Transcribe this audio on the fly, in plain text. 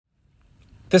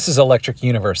This is Electric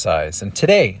Universe Eyes, and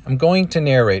today I'm going to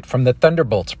narrate from the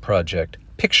Thunderbolts project,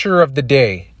 Picture of the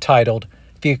Day, titled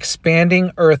The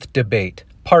Expanding Earth Debate,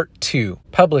 Part 2,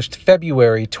 published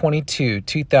February 22,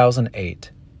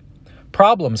 2008.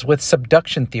 Problems with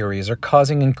subduction theories are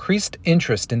causing increased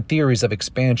interest in theories of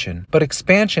expansion, but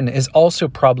expansion is also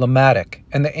problematic,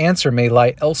 and the answer may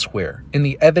lie elsewhere, in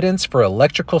the evidence for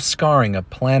electrical scarring of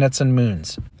planets and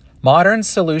moons. Modern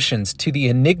solutions to the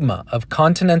enigma of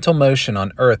continental motion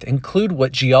on Earth include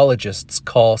what geologists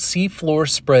call seafloor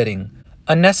spreading.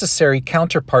 A necessary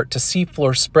counterpart to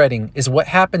seafloor spreading is what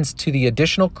happens to the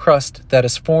additional crust that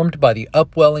is formed by the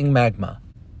upwelling magma.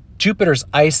 Jupiter's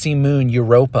icy moon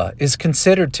Europa is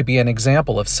considered to be an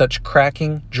example of such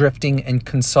cracking, drifting, and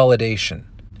consolidation.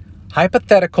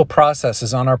 Hypothetical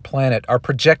processes on our planet are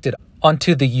projected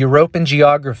onto the European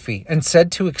geography and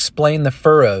said to explain the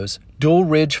furrows, dual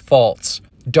ridge faults,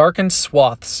 darkened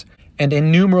swaths, and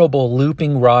innumerable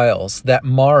looping riles that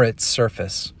mar its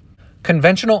surface.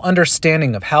 Conventional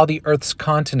understanding of how the Earth's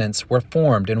continents were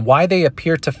formed and why they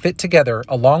appear to fit together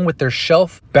along with their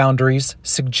shelf boundaries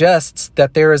suggests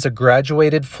that there is a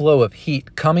graduated flow of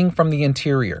heat coming from the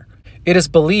interior. It is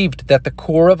believed that the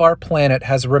core of our planet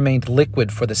has remained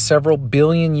liquid for the several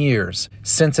billion years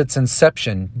since its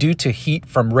inception due to heat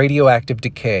from radioactive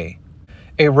decay.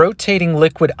 A rotating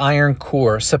liquid iron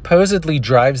core supposedly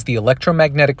drives the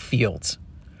electromagnetic fields,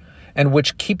 and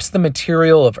which keeps the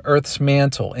material of Earth's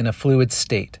mantle in a fluid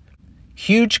state.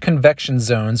 Huge convection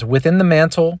zones within the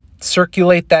mantle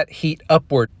circulate that heat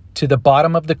upward to the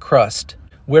bottom of the crust,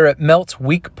 where it melts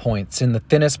weak points in the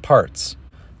thinnest parts.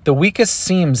 The weakest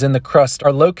seams in the crust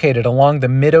are located along the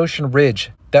mid-ocean ridge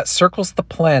that circles the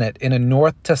planet in a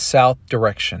north to south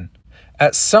direction.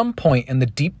 At some point in the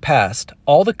deep past,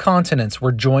 all the continents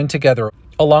were joined together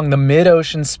along the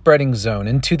mid-ocean spreading zone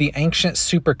into the ancient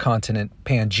supercontinent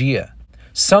Pangaea.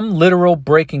 Some literal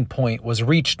breaking point was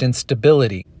reached in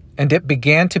stability, and it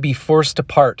began to be forced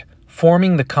apart,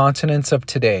 forming the continents of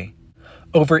today.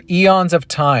 Over eons of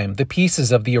time, the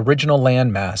pieces of the original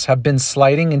landmass have been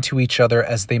sliding into each other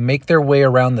as they make their way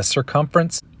around the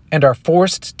circumference and are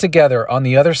forced together on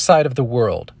the other side of the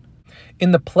world.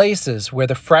 In the places where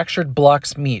the fractured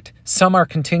blocks meet, some are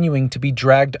continuing to be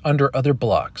dragged under other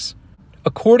blocks.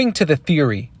 According to the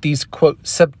theory, these, quote,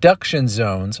 subduction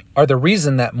zones are the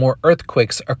reason that more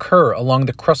earthquakes occur along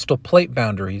the crustal plate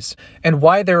boundaries and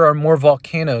why there are more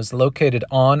volcanoes located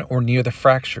on or near the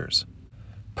fractures.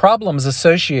 Problems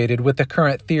associated with the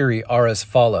current theory are as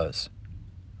follows.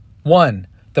 1.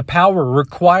 The power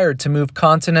required to move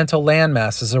continental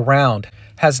landmasses around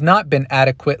has not been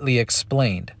adequately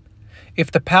explained. If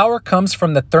the power comes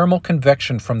from the thermal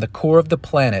convection from the core of the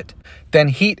planet, then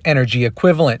heat energy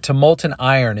equivalent to molten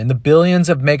iron in the billions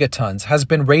of megatons has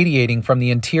been radiating from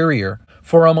the interior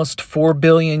for almost 4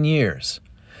 billion years.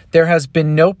 There has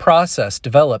been no process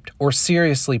developed or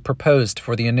seriously proposed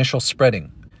for the initial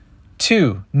spreading.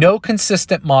 2. No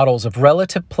consistent models of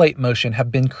relative plate motion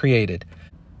have been created.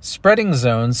 Spreading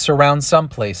zones surround some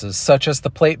places, such as the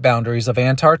plate boundaries of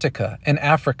Antarctica and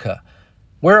Africa.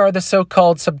 Where are the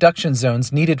so-called subduction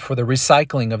zones needed for the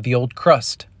recycling of the old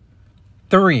crust?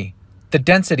 3. The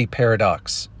density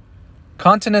paradox.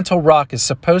 Continental rock is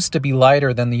supposed to be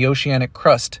lighter than the oceanic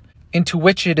crust, into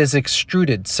which it is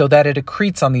extruded so that it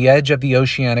accretes on the edge of the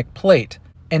oceanic plate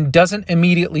and doesn't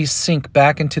immediately sink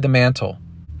back into the mantle.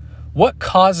 What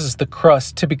causes the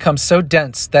crust to become so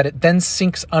dense that it then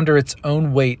sinks under its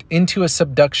own weight into a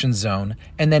subduction zone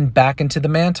and then back into the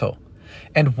mantle?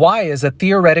 And why is a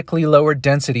theoretically lower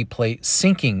density plate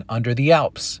sinking under the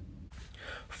Alps?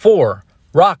 4.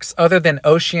 Rocks other than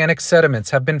oceanic sediments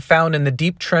have been found in the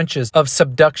deep trenches of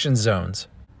subduction zones.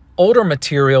 Older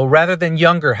material rather than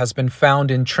younger has been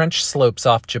found in trench slopes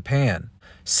off Japan.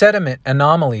 Sediment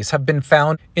anomalies have been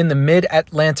found in the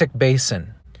mid-Atlantic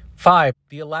basin. 5.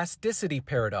 The elasticity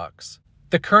paradox.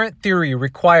 The current theory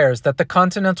requires that the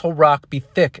continental rock be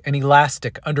thick and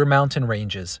elastic under mountain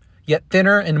ranges, yet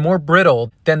thinner and more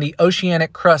brittle than the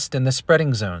oceanic crust in the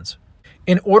spreading zones.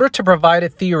 In order to provide a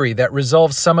theory that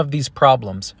resolves some of these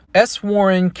problems, S.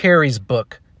 Warren Carey's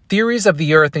book, Theories of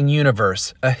the Earth and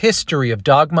Universe, A History of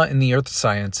Dogma in the Earth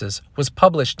Sciences, was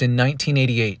published in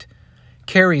 1988.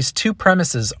 Carey's two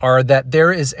premises are that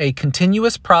there is a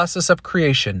continuous process of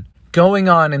creation going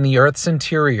on in the Earth's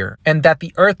interior, and that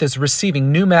the Earth is receiving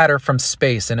new matter from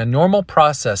space in a normal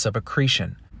process of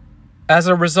accretion. As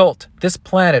a result, this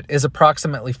planet is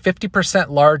approximately 50%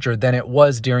 larger than it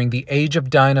was during the age of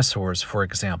dinosaurs, for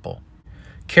example.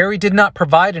 Carey did not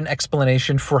provide an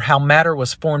explanation for how matter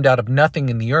was formed out of nothing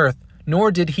in the Earth, nor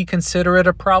did he consider it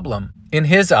a problem. In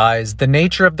his eyes, the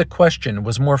nature of the question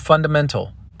was more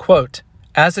fundamental. Quote,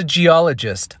 As a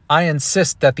geologist, I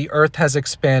insist that the Earth has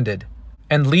expanded,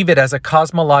 and leave it as a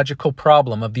cosmological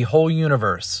problem of the whole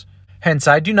universe. Hence,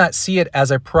 I do not see it as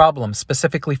a problem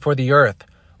specifically for the Earth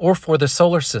or for the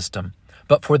solar system,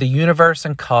 but for the universe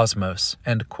and cosmos."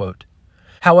 End quote.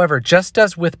 However, just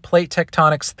as with plate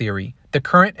tectonics theory, the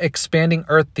current expanding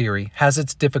Earth theory has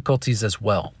its difficulties as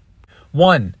well.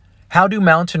 1. How do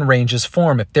mountain ranges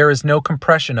form if there is no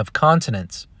compression of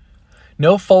continents?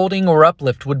 No folding or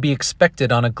uplift would be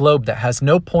expected on a globe that has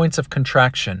no points of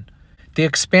contraction. The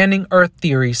expanding Earth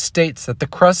theory states that the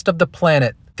crust of the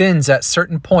planet thins at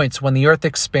certain points when the Earth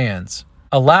expands,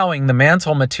 allowing the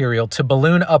mantle material to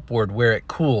balloon upward where it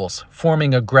cools,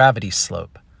 forming a gravity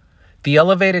slope. The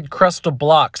elevated crustal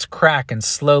blocks crack and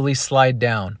slowly slide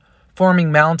down,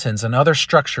 forming mountains and other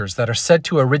structures that are said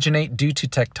to originate due to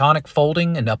tectonic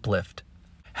folding and uplift.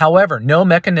 However, no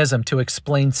mechanism to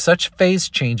explain such phase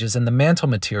changes in the mantle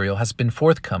material has been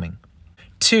forthcoming.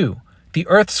 2. The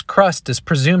Earth's crust is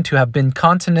presumed to have been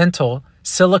continental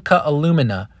silica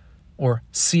alumina, or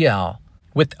Sial,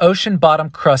 with ocean bottom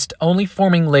crust only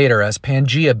forming later as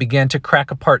Pangaea began to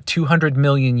crack apart 200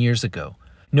 million years ago.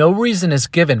 No reason is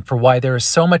given for why there is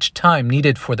so much time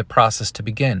needed for the process to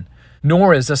begin,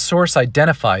 nor is a source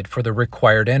identified for the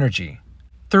required energy.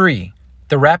 3.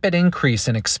 The rapid increase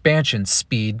in expansion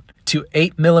speed to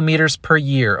 8 millimeters per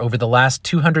year over the last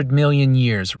 200 million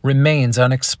years remains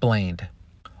unexplained.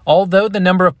 Although the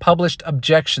number of published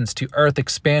objections to Earth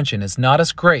expansion is not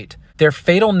as great, their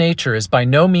fatal nature is by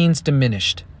no means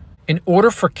diminished. In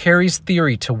order for Carey's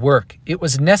theory to work, it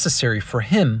was necessary for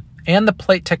him, and the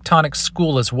plate tectonic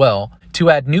school as well, to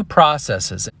add new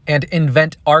processes and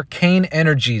invent arcane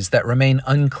energies that remain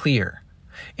unclear.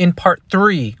 In Part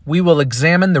 3, we will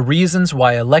examine the reasons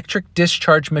why electric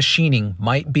discharge machining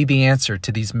might be the answer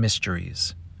to these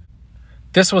mysteries.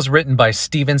 This was written by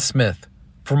Stephen Smith.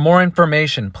 For more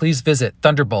information, please visit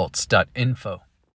thunderbolts.info.